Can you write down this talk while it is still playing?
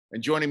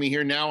And joining me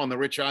here now on the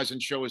Rich Eisen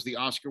Show is the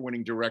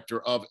Oscar-winning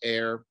director of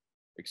Air,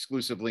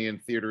 exclusively in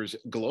theaters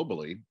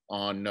globally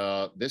on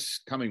this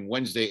coming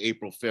Wednesday,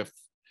 April 5th.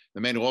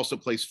 The man who also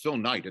plays Phil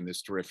Knight in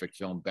this terrific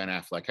film, Ben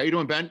Affleck. How you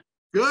doing, Ben?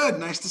 Good.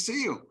 Nice to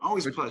see you.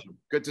 Always a pleasure.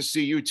 Good to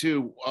see you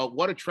too.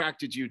 What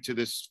attracted you to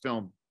this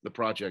film, the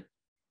project?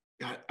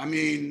 I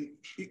mean,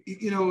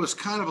 it was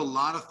kind of a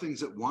lot of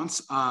things at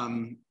once.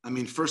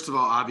 First of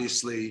all,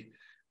 obviously,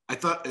 I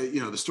thought,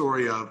 the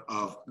story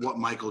of what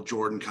Michael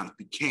Jordan kind of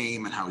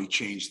became and how he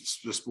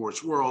changed the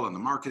sports world and the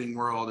marketing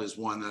world is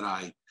one that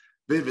I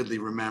vividly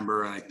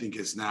remember. And I think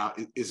is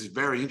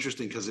very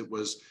interesting because it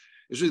was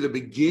really the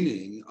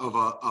beginning of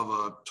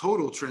a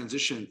total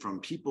transition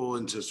from people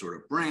into sort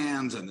of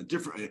brands and the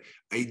different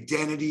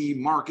identity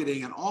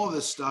marketing and all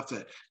this stuff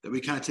that we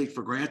kind of take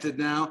for granted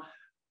now.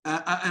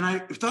 And I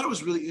thought it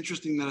was really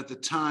interesting that at the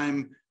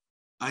time,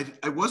 I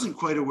wasn't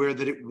quite aware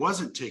that it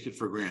wasn't taken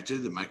for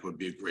granted that Michael would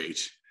be a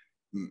great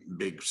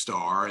big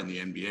star in the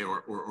NBA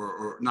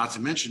or not to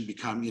mention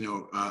become,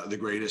 the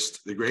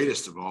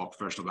greatest of all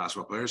professional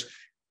basketball players.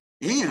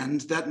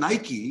 And that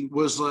Nike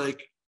was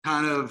like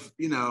kind of,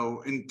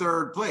 in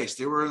third place.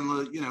 They were in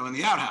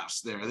the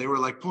outhouse there. They were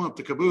like pulling up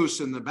the caboose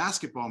in the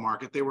basketball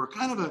market. They were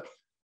kind of a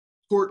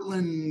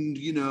Portland,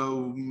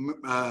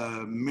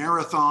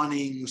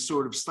 marathoning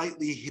sort of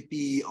slightly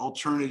hippie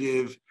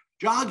alternative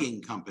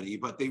jogging company,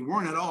 but they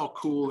weren't at all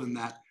cool in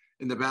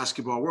the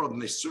basketball world,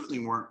 and they certainly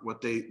weren't what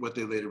they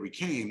later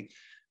became.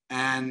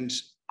 And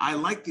I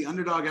like the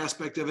underdog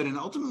aspect of it, and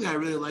ultimately, I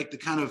really like the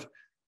kind of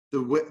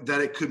the way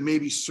that it could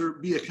maybe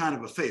be a kind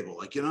of a fable.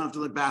 Like you don't have to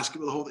like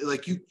basketball the whole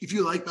like if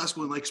you like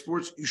basketball and like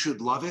sports, you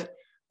should love it,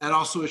 and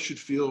also it should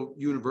feel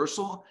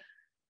universal.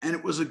 And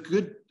it was a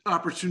good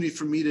opportunity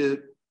for me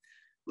to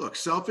look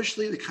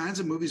selfishly. The kinds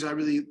of movies I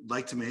really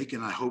like to make,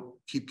 and I hope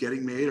keep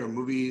getting made, are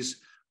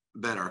movies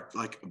that are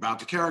like about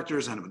the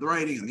characters and the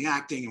writing and the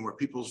acting, and where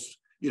people's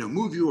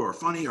move you or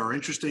funny or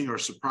interesting or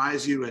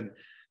surprise you. And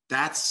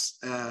that's,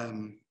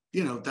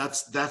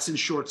 that's in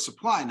short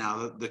supply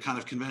now. The kind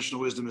of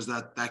conventional wisdom is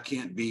that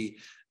can't be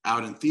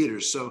out in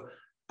theaters. So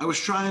I was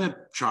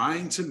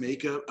trying to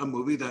make a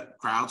movie that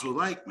crowds would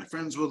like, my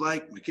friends would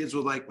like, my kids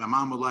would like, my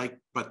mom would like,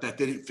 but that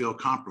didn't feel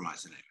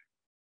compromised in any way.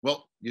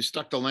 Well, you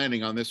stuck the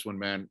landing on this one,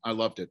 man. I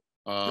loved it.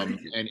 And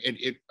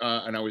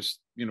I was,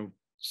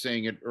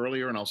 saying it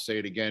earlier, and I'll say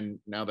it again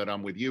now that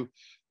I'm with you.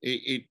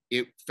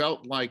 It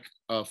felt like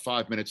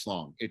 5 minutes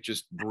long. It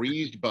just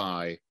breezed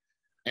by.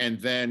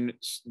 And then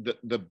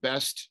the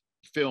best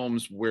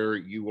films where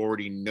you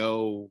already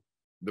know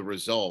the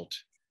result,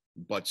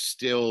 but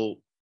still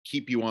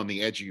keep you on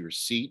the edge of your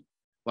seat.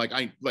 Like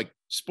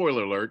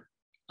spoiler alert,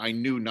 I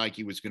knew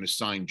Nike was going to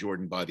sign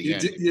Jordan by the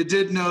end. You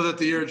did know that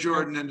the Air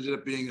Jordan ended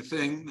up being a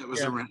thing that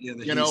was around. Yeah,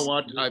 you know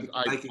what?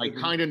 I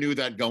kind of knew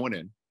that going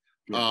in.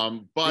 Yeah.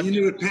 But you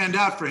knew it panned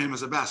out for him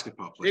as a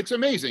basketball player. It's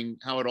amazing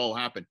how it all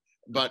happened.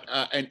 But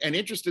and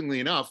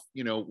interestingly enough,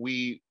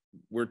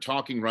 we're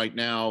talking right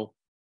now,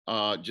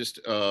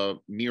 just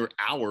mere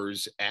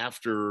hours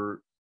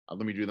after.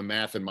 Let me do the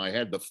math in my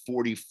head. The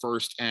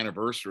 41st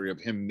anniversary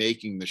of him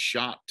making the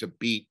shot to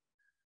beat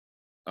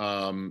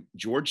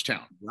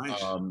Georgetown,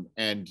 right.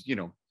 And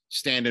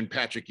stand in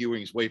Patrick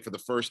Ewing's way for the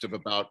first of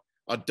about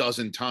a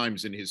dozen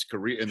times in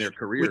their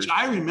careers. Which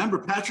I remember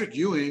Patrick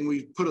Ewing,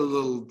 we put a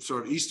little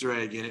sort of Easter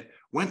egg in it,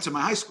 went to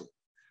my high school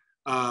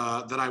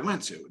that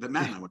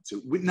Matt and I went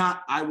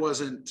to. I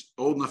wasn't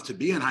old enough to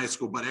be in high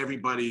school, but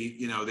everybody,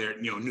 there,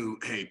 knew,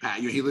 hey, Pat,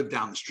 he lived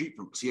down the street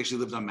from us. He actually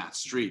lived on Matt's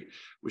street,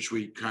 which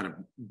we kind of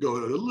go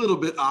to a little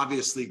bit,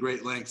 obviously,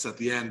 great lengths at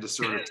the end to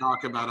sort of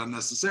talk about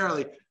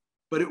unnecessarily.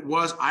 But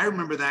I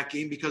remember that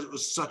game because it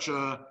was such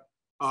a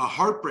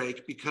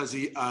heartbreak because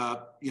the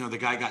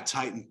guy got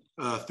tight and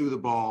threw the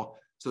ball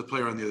to the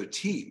player on the other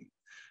team.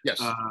 Yes.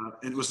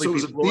 And it was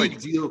a big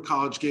deal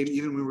college game,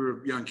 even when we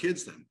were young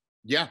kids then.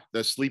 Yeah,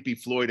 the Sleepy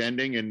Floyd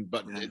ending.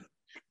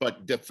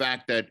 But the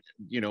fact that,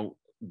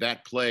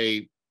 that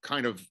play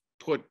kind of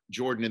put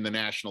Jordan in the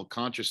national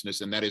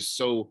consciousness, and that is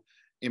so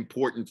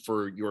important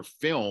for your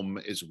film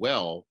as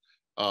well.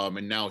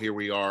 And now here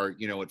we are,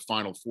 at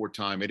Final Four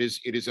time. It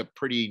is a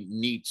pretty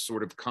neat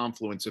sort of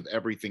confluence of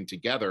everything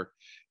together.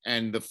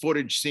 And the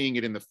footage, seeing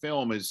it in the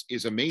film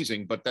is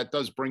amazing. But that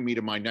does bring me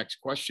to my next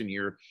question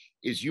here,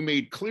 is you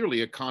made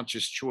clearly a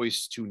conscious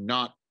choice to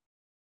not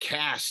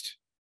cast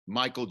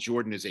Michael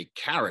Jordan as a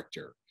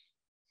character.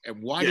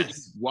 And why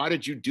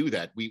did you do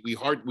that?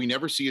 We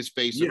never see his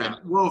face. Yeah,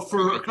 well,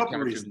 for a couple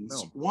of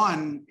reasons.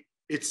 One,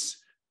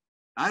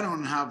 I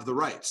don't have the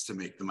rights to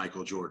make the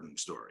Michael Jordan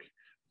story.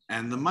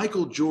 And the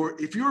Michael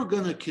Jordan, if you're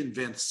going to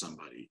convince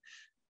somebody,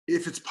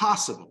 if it's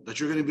possible that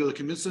you're going to be able to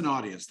convince an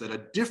audience that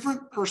a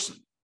different person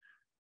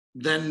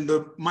than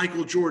the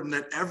Michael Jordan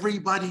that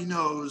everybody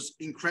knows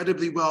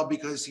incredibly well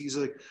because he's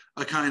a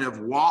kind of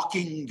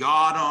walking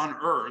God on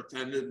earth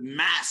and a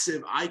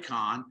massive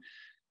icon,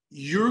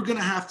 you're going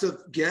to have to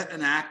get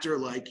an actor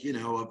like,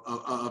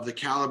 of the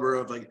caliber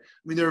of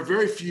there are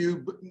very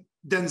few,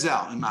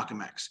 Denzel in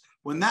Malcolm X.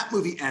 When that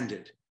movie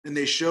ended and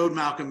they showed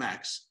Malcolm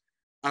X,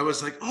 I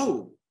was like,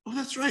 oh, oh,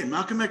 that's right.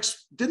 Malcolm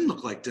X didn't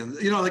look like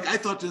Denzel. You know, like I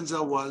thought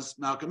Denzel was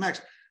Malcolm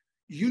X.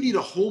 You need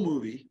a whole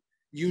movie.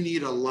 You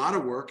need a lot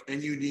of work,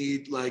 and you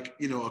need like,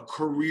 you know, a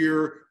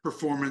career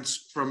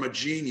performance from a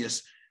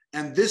genius.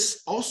 And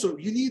this also,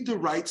 you need the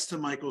rights to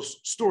Michael's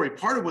story.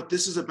 Part of what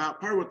this is about,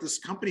 part of what this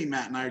company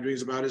Matt and I are doing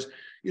is about is,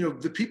 you know,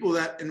 the people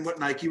that and what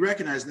Nike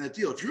recognized in that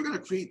deal. If you're going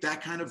to create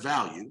that kind of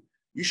value,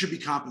 you should be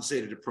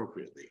compensated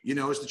appropriately. You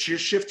know, it's the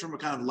shift from a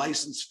kind of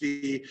license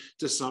fee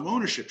to some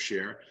ownership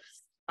share.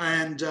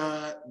 And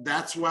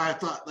that's why I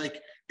thought,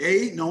 like,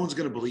 no one's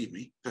going to believe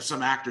me that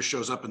some actor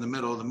shows up in the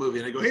middle of the movie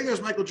and I go, hey,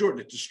 there's Michael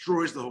Jordan. It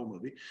destroys the whole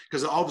movie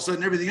because all of a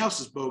sudden everything else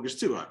is bogus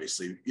too,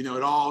 obviously. You know,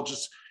 it all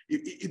just,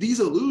 these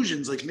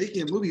illusions, like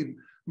making a movie,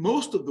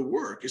 most of the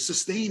work is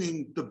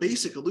sustaining the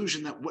basic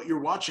illusion that what you're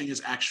watching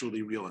is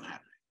actually real and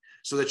happening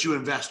so that you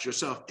invest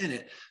yourself in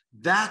it.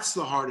 That's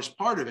the hardest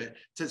part of it,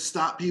 to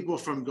stop people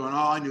from going,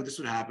 oh, I knew this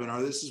would happen,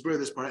 or this is where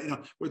this part, you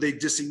know, where they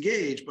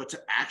disengage, but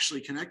to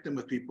actually connect them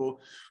with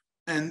people.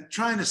 And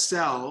trying to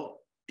sell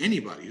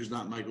anybody who's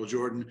not Michael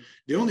Jordan,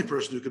 the only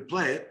person who could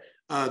play it,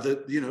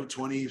 the, you know,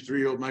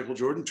 23-year-old Michael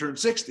Jordan turned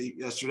 60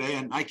 yesterday,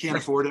 and I can't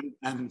afford him.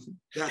 And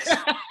that's.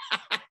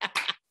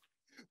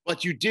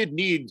 But you did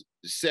need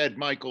said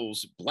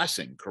Michael's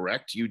blessing,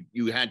 correct?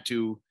 You had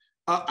to.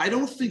 I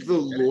don't think the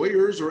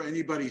lawyers or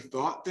anybody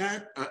thought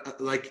that,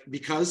 like,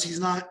 because he's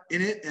not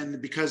in it,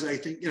 and because I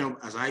think, you know,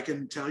 as I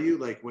can tell you,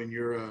 like when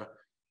you're a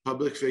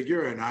public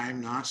figure, and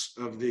I'm not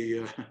of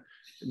the.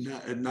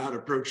 Not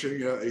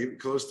approaching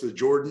close to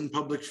Jordan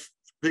public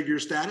figure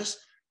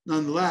status.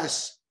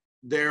 Nonetheless,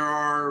 there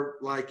are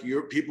like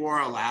people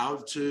are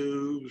allowed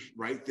to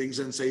write things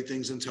and say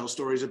things and tell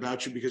stories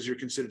about you because you're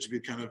considered to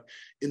be kind of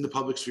in the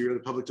public sphere, the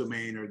public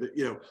domain, or the,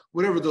 you know,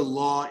 whatever the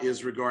law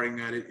is regarding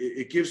that.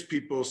 It gives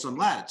people some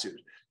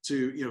latitude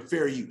to, you know,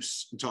 fair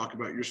use and talk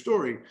about your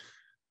story.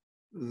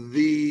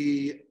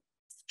 The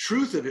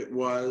truth of it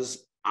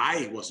was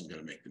I wasn't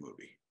going to make the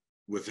movie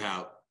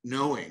without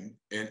knowing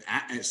and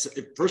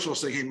first of all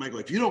saying, hey, Michael,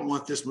 if you don't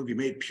want this movie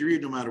made,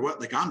 period, no matter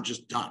what, like, I'm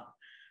just done.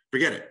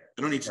 Forget it.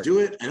 I don't need to do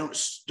it. I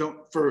don't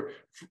for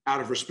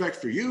out of respect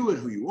for you and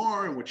who you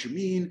are and what you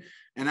mean,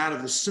 and out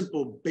of the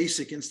simple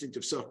basic instinct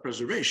of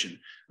self-preservation.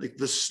 Like,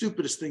 the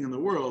stupidest thing in the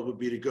world would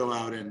be to go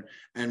out and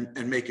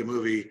make a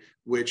movie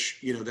which,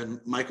 you know, then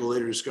Michael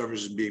later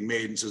discovers is being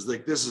made and says,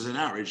 like, this is an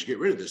outrage, get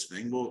rid of this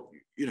thing. Well,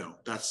 you know,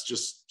 that's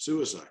just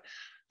suicide.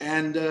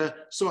 And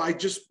so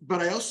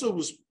but I also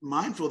was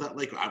mindful that,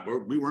 like,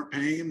 we weren't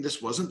paying him.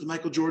 This wasn't the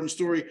Michael Jordan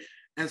story.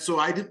 And so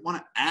I didn't want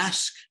to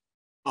ask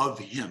of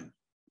him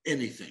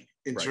anything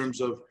in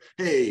terms of,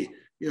 hey,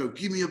 you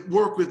know,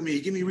 work with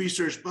me, give me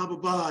research, blah, blah,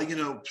 blah, you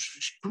know,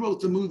 promote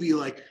the movie.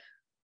 Like,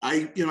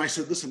 I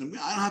said, listen,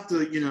 I don't have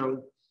to, you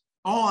know,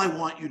 all I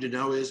want you to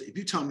know is if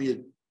you tell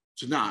me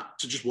to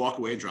just walk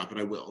away and drop it,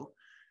 I will.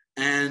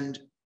 And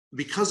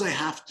because I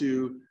have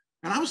to,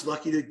 and I was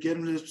lucky to get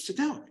him to sit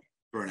down with me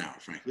for an hour,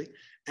 frankly.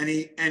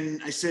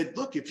 And I said,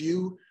 look, if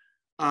you,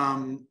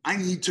 I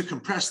need to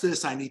compress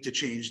this. I need to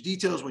change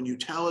details. When you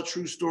tell a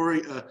true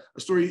story, a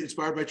story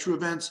inspired by true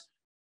events,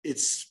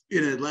 it's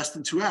in less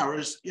than 2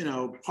 hours. You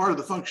know, part of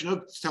the function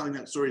of telling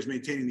that story is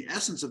maintaining the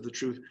essence of the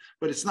truth,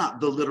 but it's not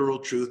the literal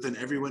truth. And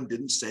everyone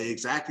didn't say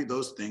exactly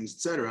those things,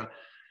 etc.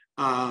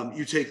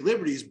 You take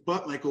liberties,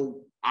 but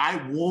Michael,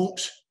 I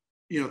won't,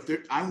 you know,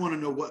 I want to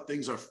know what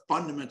things are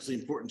fundamentally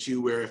important to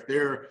you, where if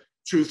they're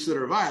truths that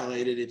are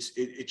violated,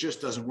 it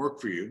just doesn't work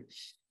for you.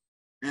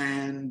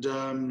 And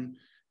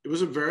it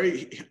was a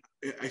very,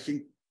 I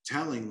think,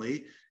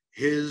 tellingly,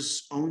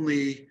 his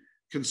only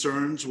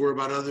concerns were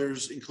about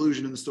others'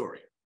 inclusion in the story.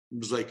 It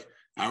was like,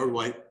 Howard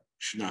White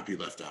should not be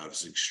left out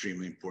as an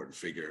extremely important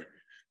figure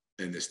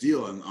in this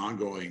deal, an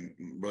ongoing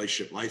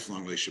relationship,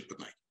 lifelong relationship with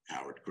Nike.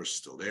 Howard, of course, is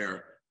still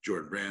there.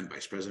 Jordan Brand,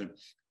 vice president.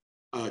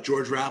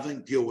 George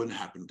Raveling, deal wouldn't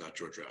happen without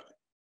George Raveling.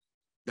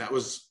 That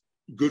was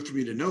good for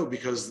me to know,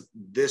 because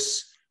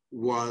this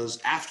was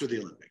after the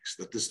Olympics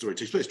that this story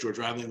takes place. George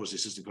Raveling was the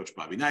assistant coach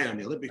Bobby Knight on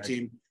the Olympic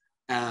team.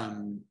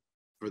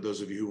 For those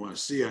of you who want to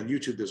see on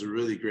YouTube, there's a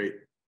really great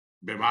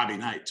Bobby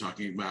Knight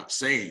talking about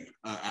saying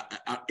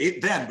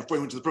then, before he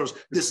went to the pros,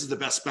 this is the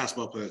best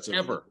basketball player that's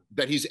ever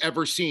that he's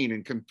ever seen.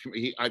 And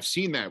I've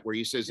seen that where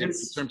he says, in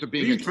terms of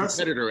being a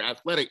competitor,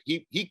 athletic,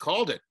 he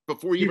called it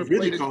before he even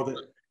really called it.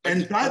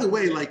 And by the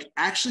way, like,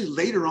 actually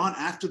later on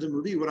after the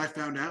movie, what I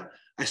found out,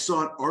 I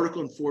saw an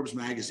article in Forbes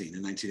magazine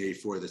in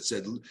 1984 that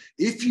said,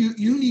 if you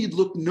need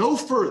look no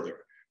further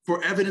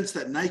for evidence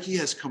that Nike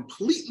has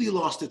completely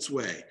lost its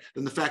way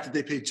than the fact that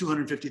they paid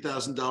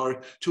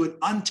 $250,000 to an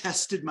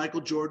untested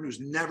Michael Jordan who's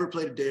never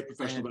played a day of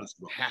professional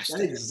basketball.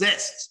 That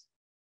exists.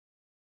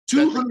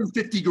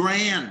 250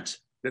 grand.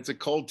 That's a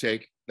cold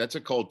take. That's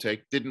a cold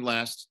take. Didn't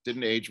last.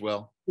 Didn't age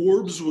well.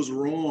 Forbes was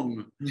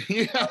wrong.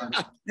 Yeah.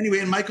 Anyway,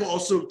 and Michael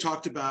also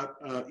talked about,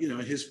 you know,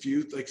 his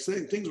few, like,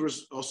 saying things were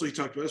also, he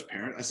talked about his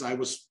parent, as I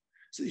was,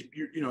 so,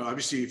 you know,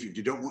 obviously if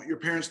you don't want your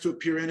parents to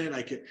appear in it,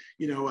 I could,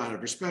 you know, out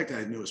of respect,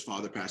 I knew his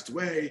father passed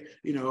away,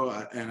 you know,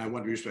 and I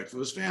wanted to be respectful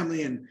of his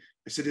family. And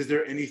I said, is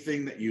there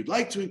anything that you'd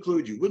like to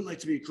include, you wouldn't like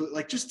to be included?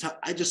 Like,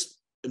 I just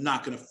am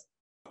not going to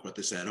about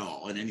this at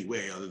all in any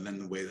way other than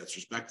the way that's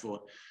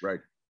respectful. Right.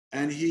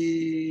 And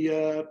he,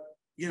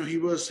 he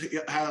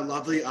had a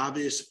lovely,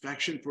 obvious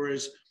affection for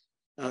his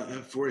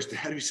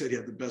dad. He said he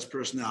had the best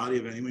personality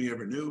of anyone he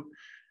ever knew.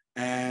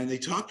 And they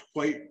talked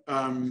quite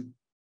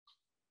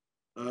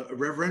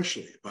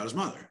reverentially about his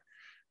mother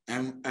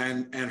and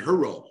her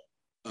role,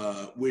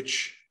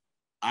 which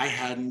I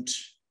hadn't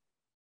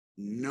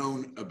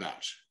known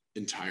about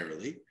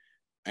entirely.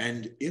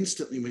 And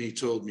instantly when he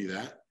told me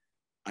that,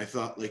 I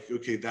thought like,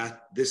 okay,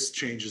 this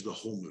changes the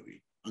whole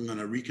movie. I'm going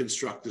to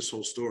reconstruct this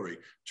whole story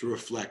to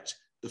reflect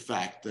the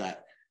fact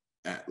that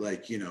at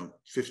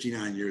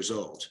 59 years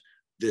old,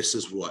 this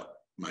is what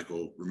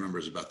Michael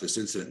remembers about this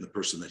incident and the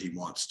person that he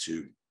wants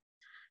to,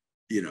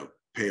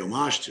 pay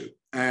homage to.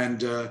 And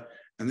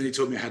then he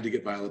told me I had to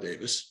get Viola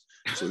Davis.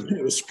 So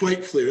it was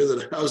quite clear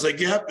that I was like,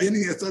 yep. And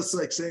that's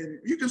like saying,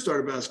 you can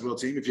start a basketball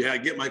team if you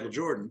get Michael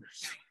Jordan.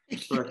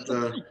 But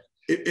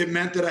it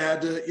meant that I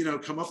had to,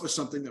 come up with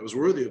something that was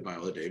worthy of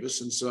Viola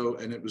Davis.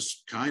 And it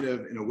was kind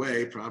of, in a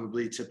way,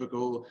 probably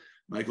typical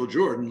Michael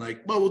Jordan,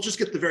 like, well, we'll just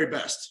get the very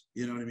best.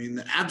 You know what I mean?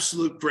 The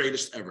absolute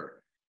greatest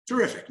ever.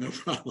 Terrific, no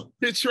problem.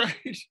 That's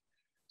right.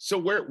 So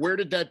where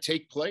did that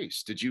take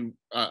place? Did you,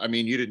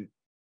 you didn't.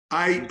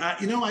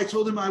 I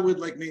told him I would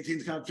maintain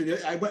the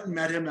confidence. I went and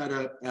met him at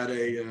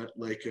a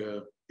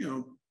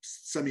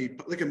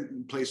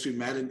place we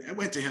met, and I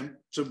went to him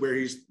to where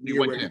he's near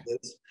where he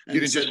lives. And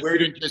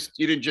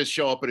you didn't just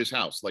show up at his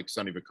house like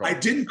Sonny Vaccaro. I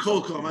didn't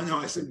cold call him. I know.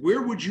 I said,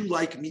 where would you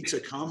like me to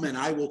come? And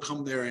I will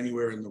come there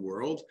anywhere in the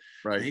world.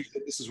 Right. And he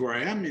said, this is where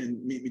I am,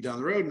 and meet me down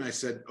the road. And I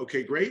said,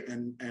 okay, great.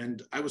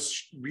 And I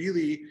was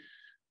really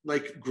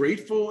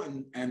grateful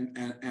and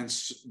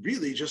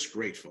really just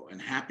grateful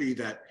and happy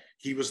that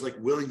he was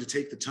willing to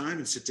take the time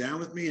and sit down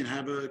with me and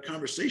have a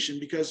conversation,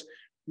 because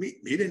he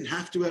didn't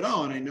have to at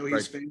all. And I know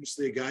he's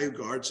famously a guy who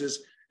guards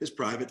his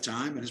private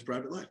time and his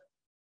private life.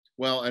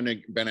 Well, and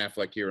Ben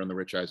Affleck here on the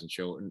Rich Eisen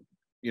Show. And,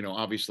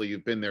 obviously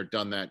you've been there,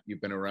 done that. You've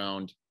been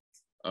around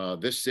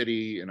this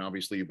city, and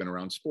obviously you've been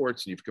around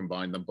sports, and you've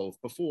combined them both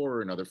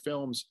before in other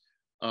films.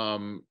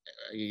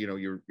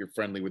 You're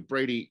friendly with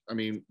Brady.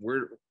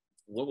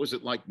 What was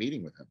it like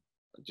meeting with him?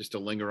 Just to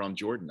linger on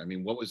Jordan.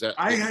 What was that?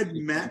 I had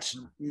met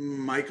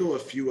Michael a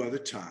few other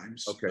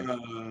times, okay.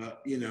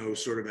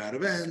 Sort of at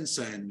events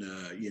and,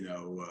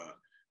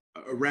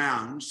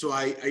 around. So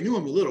I knew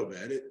him a little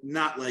bit.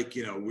 Not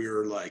we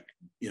were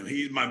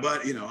he's my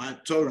buddy, I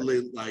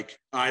totally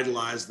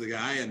idolized the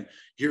guy and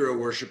hero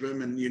worship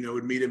him, and,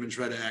 would meet him and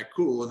try to act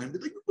cool and then be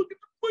like, look at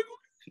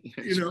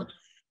Michael,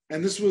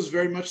 and this was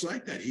very much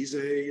like that. He's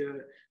he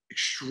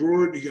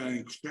got an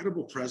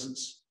incredible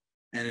presence.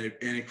 And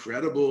an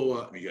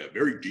incredible, he got a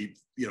very deep,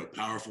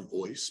 powerful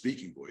voice,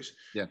 speaking voice.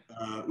 Yeah.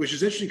 Which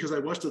is interesting because I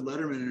watched a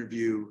Letterman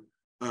interview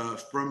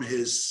from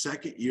his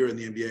second year in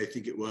the NBA, I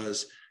think it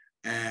was,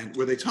 and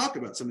where they talk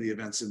about some of the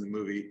events in the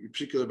movie,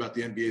 particularly about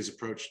the NBA's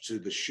approach to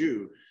the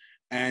shoe.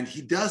 And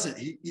he doesn't.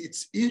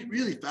 It's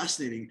really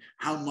fascinating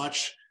how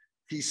much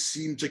he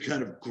seemed to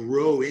kind of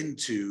grow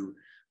into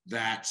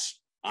that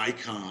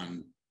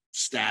icon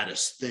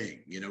status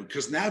thing,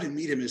 because now to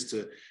meet him is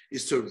to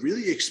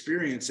really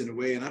experience in a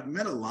way. And I've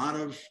met a lot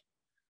of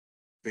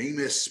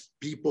famous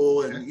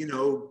people and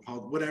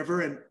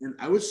whatever, and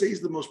I would say he's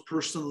the most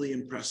personally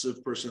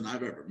impressive person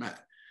I've ever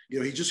met.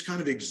 He just kind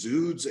of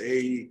exudes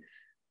a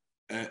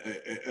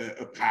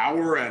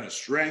power and a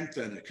strength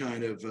and a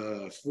kind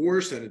of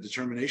force and a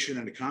determination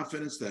and a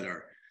confidence that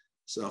are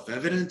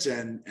self-evident,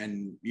 and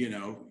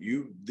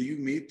you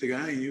meet the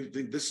guy and you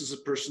think this is a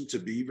person to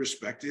be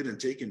respected and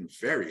taken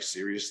very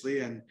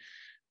seriously, and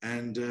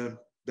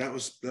that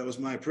was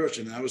my approach,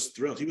 and I was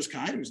thrilled. He was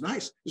kind, he was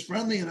nice, he was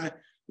friendly, and I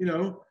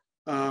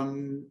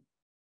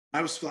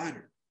was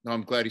flattered. No,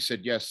 I'm glad he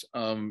said yes.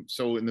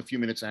 So in the few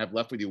minutes I have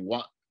left with you,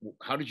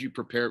 how did you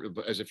prepare,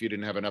 as if you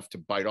didn't have enough to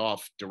bite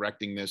off,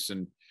 directing this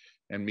and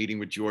meeting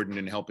with Jordan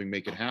and helping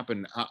make it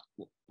happen?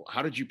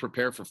 How did you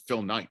prepare for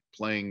Phil Knight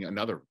playing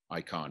another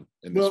icon?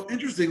 Well,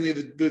 interestingly,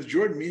 the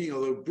Jordan meeting,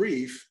 although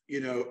brief,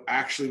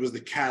 actually was the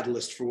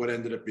catalyst for what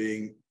ended up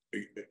being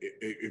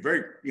a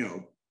very,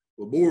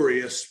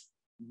 laborious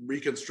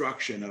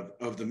reconstruction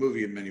of the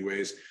movie in many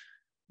ways.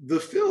 The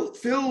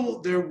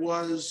Phil, there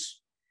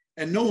was,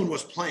 and no one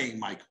was playing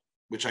Michael,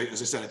 which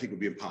as I said, I think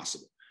would be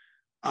impossible.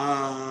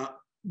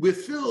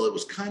 With Phil, it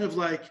was kind of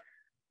like,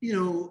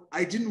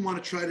 I didn't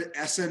want to try to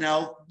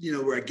SNL,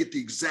 where I get the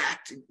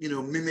exact,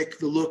 mimic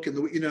the look and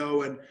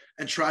the,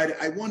 and try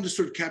to, I wanted to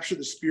sort of capture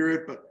the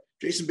spirit, but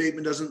Jason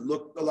Bateman doesn't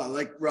look a lot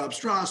like Rob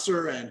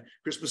Strasser, and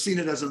Chris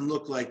Messina doesn't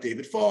look like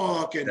David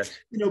Falk. And,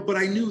 but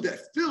I knew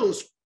that Phil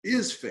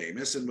is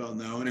famous and well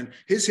known, and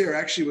his hair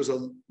actually was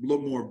a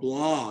little more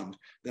blonde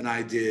than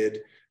I did.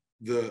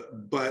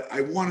 But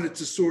I wanted it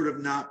to sort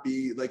of not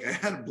be like, I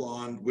had a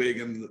blonde wig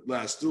in the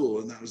last duel,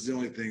 and that was the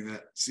only thing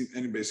that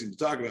anybody seemed to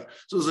talk about.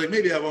 So it was like,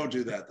 maybe I won't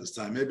do that this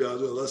time. Maybe I'll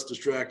do a less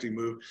distracting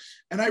move.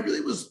 And I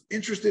really was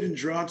interested and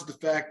drawn to the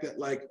fact that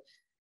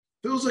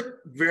Phil's a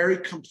very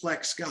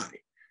complex guy.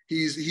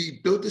 He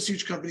built this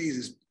huge company. He's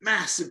this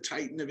massive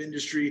titan of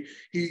industry.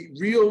 He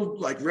real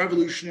like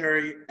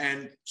revolutionary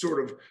and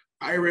sort of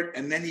pirate,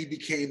 and then he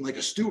became like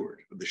a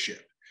steward of the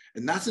ship.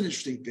 And that's an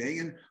interesting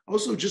thing. And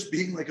also just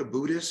being like a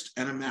Buddhist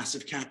and a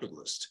massive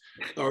capitalist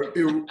are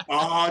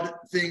odd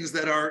things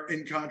that are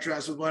in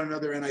contrast with one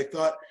another. And I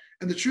thought,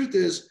 and the truth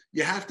is,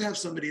 you have to have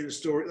somebody in the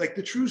story. Like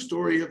the true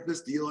story of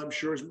this deal, I'm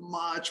sure, is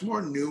much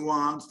more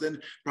nuanced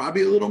and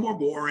probably a little more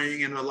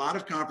boring, and a lot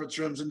of conference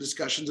rooms and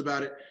discussions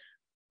about it.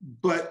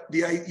 But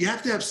you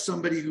have to have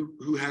somebody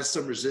who has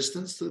some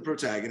resistance to the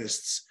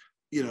protagonists,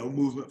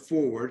 movement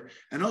forward.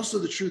 And also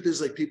the truth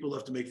is, like, people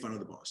love to make fun of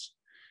the boss.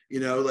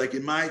 Like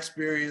in my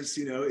experience,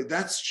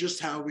 that's just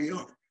how we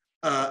are.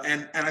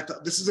 And I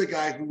thought this is a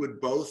guy who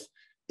would both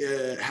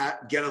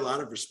get a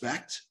lot of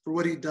respect for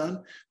what he'd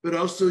done, but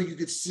also you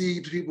could see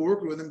people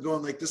working with him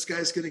going like, this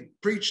guy's going to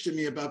preach to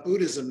me about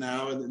Buddhism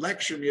now and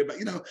lecture me about,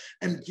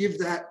 and give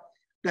that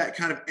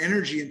kind of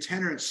energy and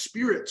tenor and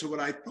spirit to what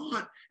I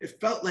thought it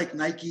felt like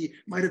Nike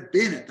might have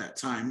been at that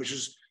time, which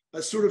is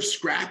a sort of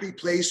scrappy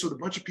place with a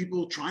bunch of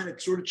people trying to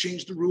sort of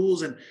change the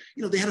rules. And,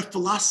 they had a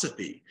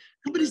philosophy.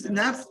 Companies didn't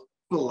have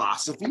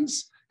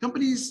philosophies.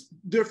 Companies,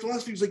 their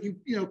philosophy was like,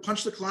 you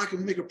punch the clock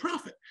and make a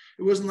profit.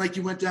 It wasn't like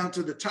you went down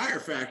to the tire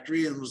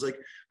factory and was like,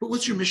 but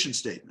what's your mission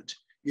statement?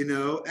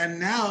 And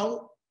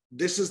now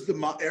this is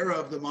the era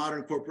of the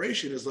modern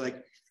corporation, is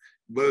like,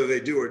 whether they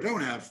do or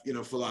don't have,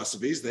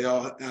 philosophies, they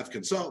all have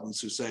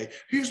consultants who say,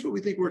 here's what we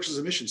think works as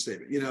a mission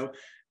statement,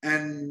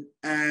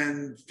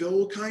 and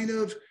Phil kind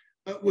of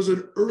was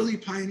an early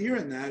pioneer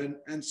in that.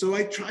 And so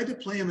I tried to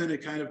play him in a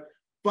kind of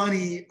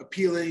funny,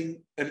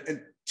 appealing,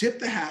 and tip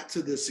the hat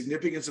to the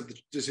significance of the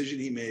decision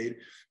he made.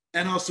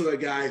 And also a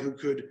guy who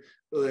could,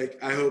 like,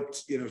 I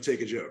hoped,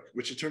 take a joke,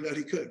 which it turned out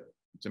he could.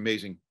 It's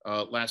amazing.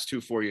 Last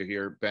two for you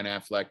here, Ben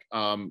Affleck.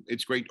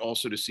 It's great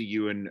also to see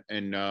you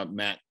and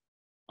Matt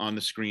on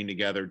the screen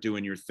together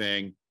doing your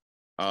thing.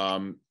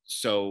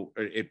 So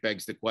it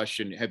begs the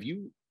question, have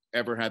you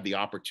ever had the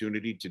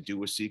opportunity to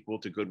do a sequel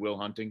to Good Will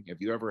Hunting?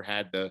 Have you ever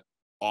had the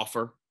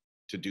offer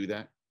to do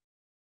that?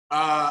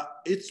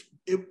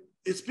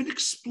 It's been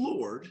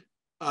explored.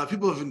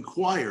 People have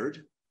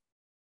inquired.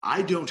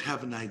 I don't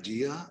have an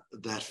idea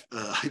that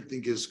I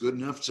think is good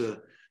enough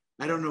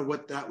I don't know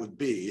what that would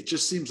be. It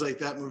just seems like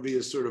that movie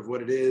is sort of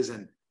what it is.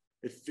 And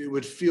it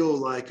would feel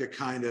like a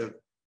kind of,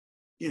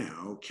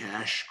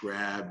 cash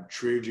grab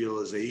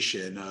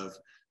trivialization of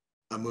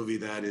a movie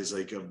that is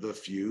like of the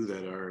few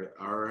that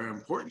are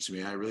important to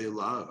me. I really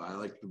love. I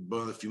like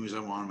one of the few movies I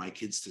wanted my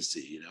kids to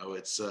see.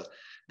 It's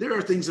there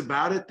are things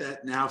about it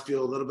that now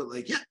feel a little bit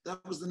like, yeah,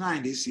 that was the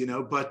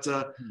 90s, but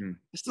I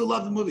still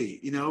love the movie.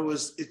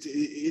 It's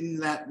in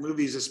that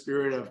movie is a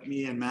spirit of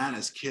me and Matt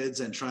as kids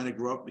and trying to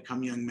grow up,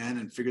 become young men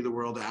and figure the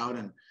world out.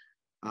 And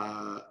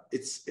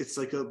it's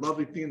like a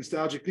lovely thing,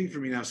 nostalgic thing for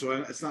me now. So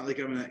it's not like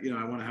I'm gonna,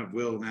 I want to have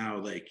Will now,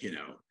 like, he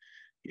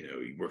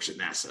works at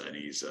NASA and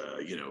he's,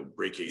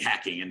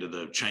 hacking into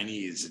the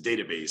Chinese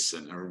database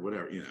or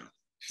whatever,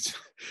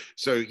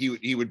 So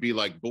he would be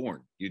like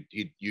Bourne.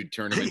 You'd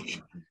turn him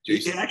into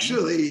Jason.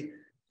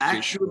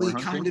 Actually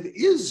kind of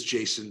is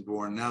Jason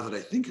Bourne now that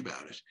I think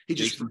about it. He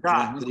just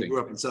forgot that he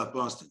grew up in South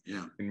Boston.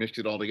 Yeah. And mixed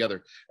it all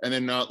together. And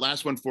then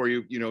last one for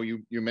you,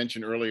 you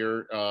mentioned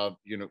earlier,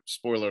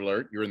 spoiler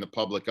alert, you're in the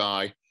public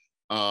eye.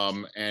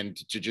 And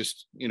to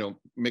just,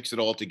 mix it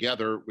all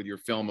together with your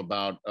film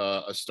about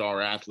a star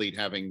athlete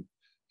having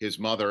his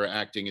mother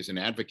acting as an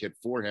advocate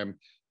for him.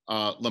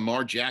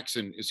 Lamar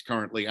Jackson is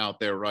currently out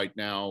there right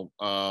now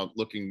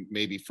looking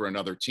maybe for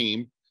another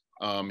team.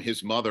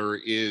 His mother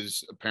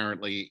is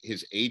apparently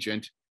his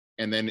agent.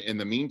 And then in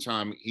the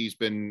meantime, he's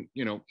been,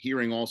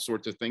 hearing all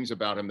sorts of things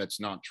about him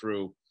that's not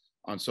true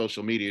on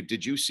social media.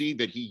 Did you see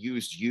that he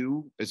used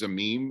you as a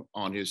meme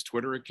on his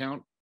Twitter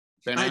account,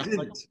 Ben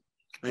Affleck?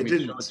 I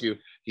didn't.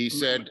 He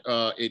said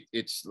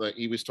it's like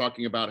he was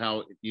talking about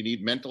how you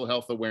need mental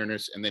health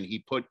awareness, and then he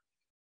put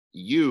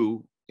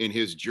you in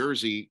his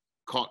jersey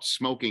caught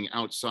smoking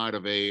outside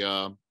of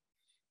a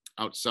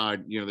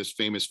this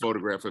famous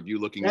photograph of you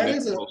looking. That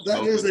is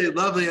a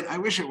lovely, and I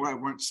wish I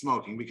weren't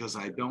smoking because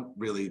I don't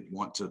really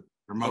want to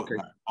promote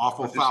that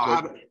awful foul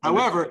habit.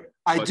 However,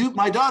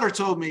 my daughter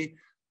told me,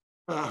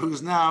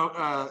 who's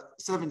now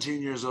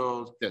 17 years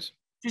old. Yes.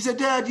 She said,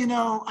 Dad,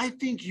 I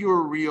think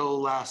your real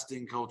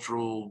lasting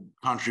cultural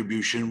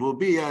contribution will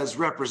be as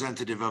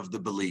representative of the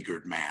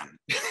beleaguered man.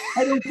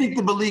 I don't think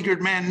the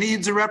beleaguered man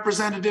needs a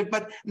representative,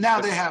 but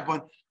now they have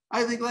one.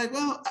 I think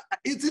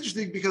it's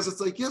interesting because it's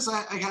like, yes,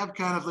 I have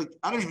kind of like,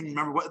 I don't even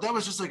remember what, that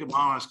was just like a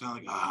moment. I was kind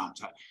of like, I'm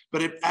tired.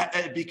 But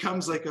it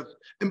becomes like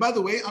and by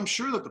the way, I'm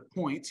sure that the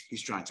point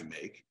he's trying to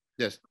make,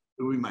 yes,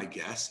 we might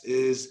guess,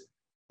 is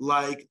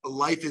like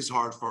life is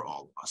hard for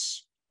all of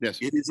us. Yes.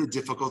 It is a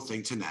difficult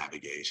thing to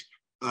navigate.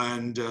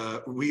 And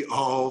we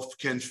all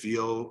can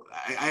feel,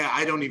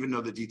 I don't even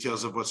know the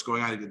details of what's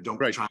going on. I don't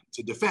try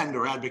to defend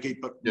or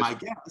advocate, but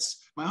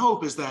my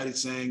hope is that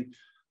it's saying,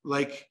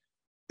 like,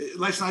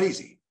 life's not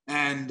easy.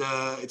 And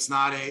it's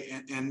not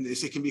and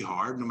it can be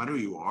hard no matter who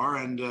you are,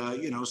 and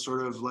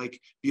sort of like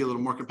be a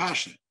little more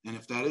compassionate. And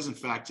if that is in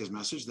fact his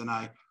message, then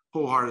I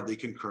wholeheartedly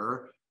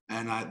concur.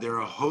 And there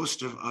are a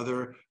host of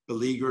other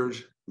beleaguered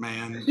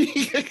man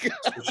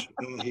which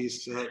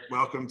he's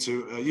welcome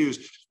to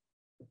use.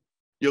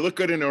 You look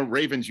good in a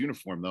Ravens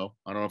uniform, though.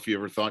 I don't know if you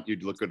ever thought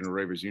you'd look good in a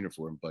Ravens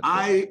uniform, but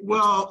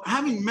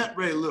having met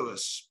Ray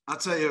Lewis, I'll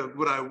tell you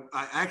what I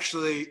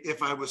actually,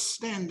 if I was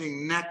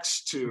standing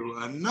next to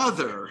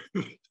another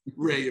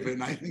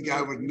Raven, I think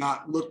I would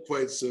not look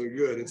quite so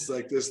good. It's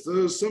like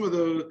some of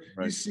those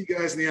right. You see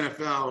guys in the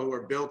NFL who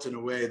are built in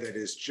a way that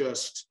is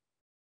just,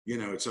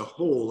 it's a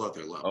whole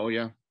other level. Oh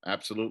yeah,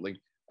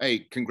 absolutely.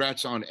 Hey,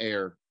 congrats on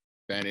Air.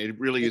 Ben, it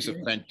really is a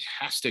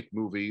fantastic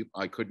movie.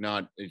 I could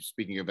not,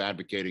 speaking of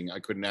advocating, I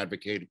couldn't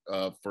advocate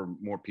for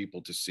more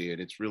people to see it.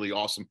 It's really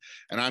awesome.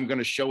 And I'm going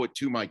to show it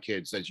to my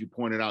kids. As you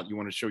pointed out, you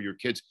want to show your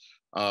kids.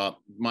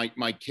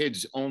 My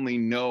kids only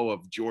know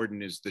of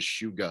Jordan as the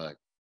shoe guy.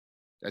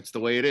 That's the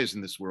way it is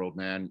in this world,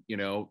 man.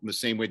 The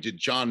same way did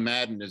John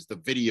Madden as the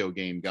video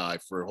game guy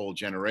for a whole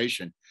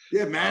generation.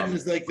 Yeah, Madden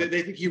is like,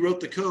 they think he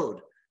wrote the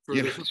code.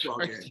 The football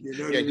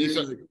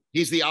game.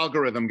 He's the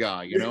algorithm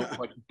guy,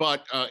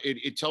 but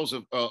it tells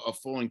a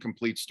full and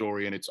complete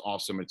story, and it's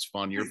awesome. It's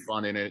fun. You're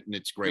fun in it, and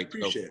it's great. I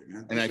appreciate it,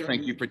 man. And I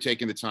thank you for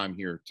taking the time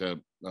here to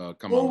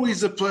come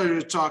Always a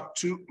pleasure to talk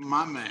to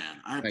my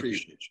man. I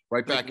appreciate you.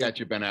 Right back at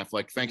you, Ben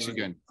Affleck. Thanks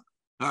again.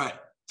 All right.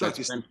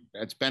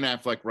 That's Ben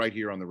Affleck right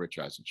here on The Rich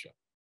Eisen Show.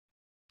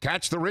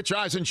 Catch The Rich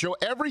Eisen Show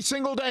every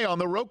single day on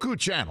the Roku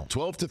channel,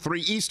 12 to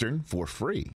 3 Eastern, for free.